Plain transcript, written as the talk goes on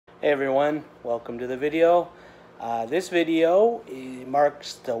Hey everyone, welcome to the video. This video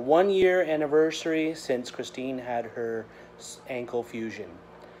marks the 1 year anniversary since Kristine had her ankle fusion.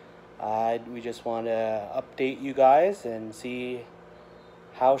 We just want to update you guys and see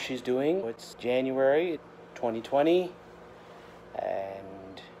how she's doing. It's January 2020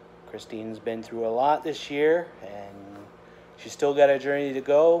 and Kristine's been through a lot this year and she's still got a journey to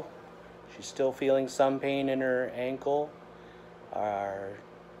go. She's still feeling some pain in her ankle.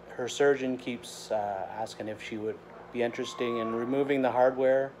 Her surgeon keeps asking if she would be interested in removing the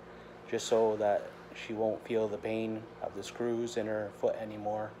hardware just so that she won't feel the pain of the screws in her foot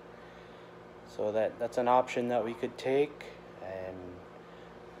anymore. So that's an option that we could take,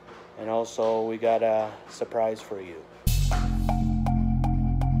 and also we got a surprise for you.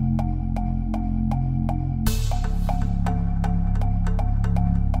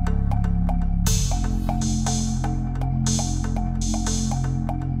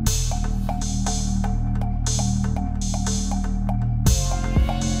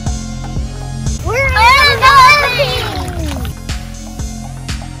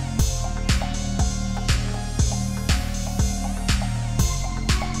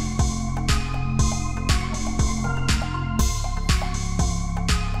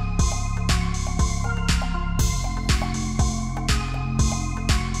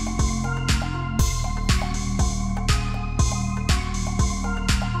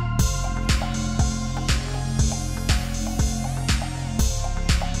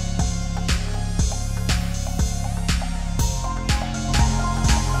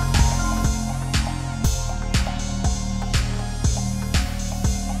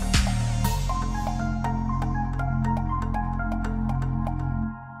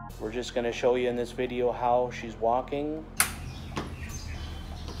 We're just going to show you in this video how she's walking. Look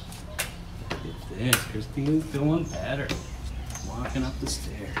at this, Kristine's doing better. Walking up the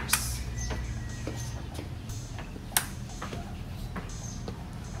stairs.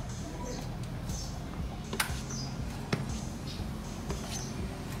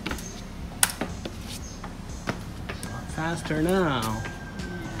 A lot faster now.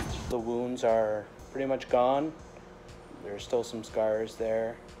 The wounds are pretty much gone. There's still some scars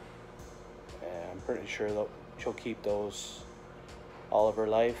there. I'm pretty sure that she'll keep those all of her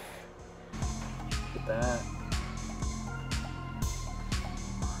life. Look at that.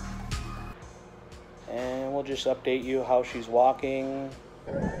 And we'll just update you how she's walking.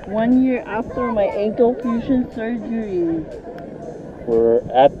 1 year after my ankle fusion surgery. We're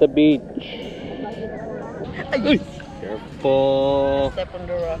at the beach. Careful. Step on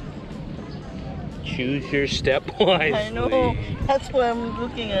the rock. Choose your step wisely. I know. That's why I'm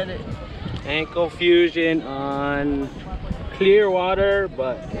looking at it. Ankle fusion on clear water,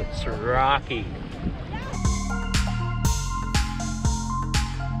 but it's rocky.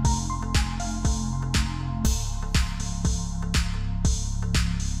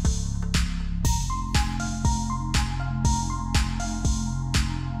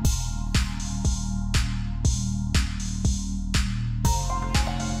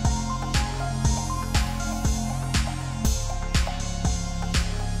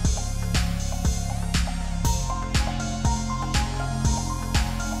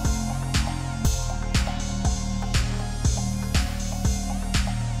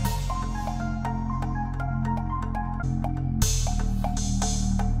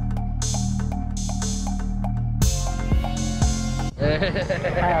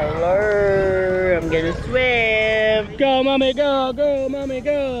 Hello, I'm gonna swim. Go, mommy, go, go, mommy,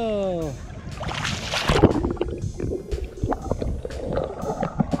 go.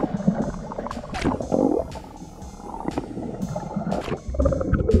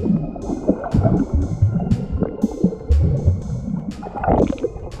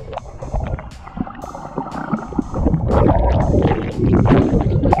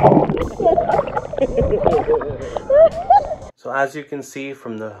 So as you can see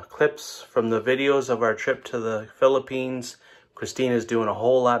from the clips from the videos of our trip to the Philippines, Kristine is doing a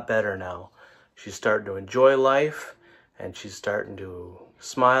whole lot better now. She's starting to enjoy life and she's starting to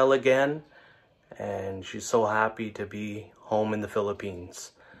smile again, and she's so happy to be home in the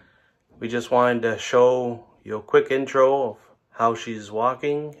Philippines. We just wanted to show you a quick intro of how she's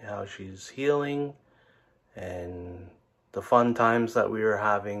walking, how she's healing, and the fun times that we were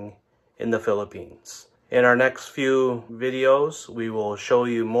having in the Philippines. In our next few videos, we will show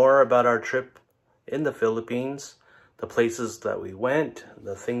you more about our trip in the Philippines, the places that we went,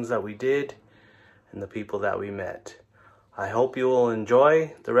 the things that we did, and the people that we met. I hope you will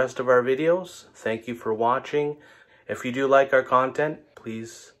enjoy the rest of our videos. Thank you for watching. If you do like our content,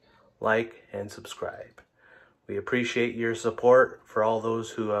 please like and subscribe. We appreciate your support for all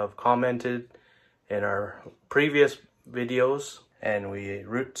those who have commented in our previous videos, and we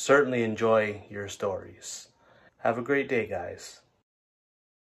certainly enjoy your stories. Have a great day, guys.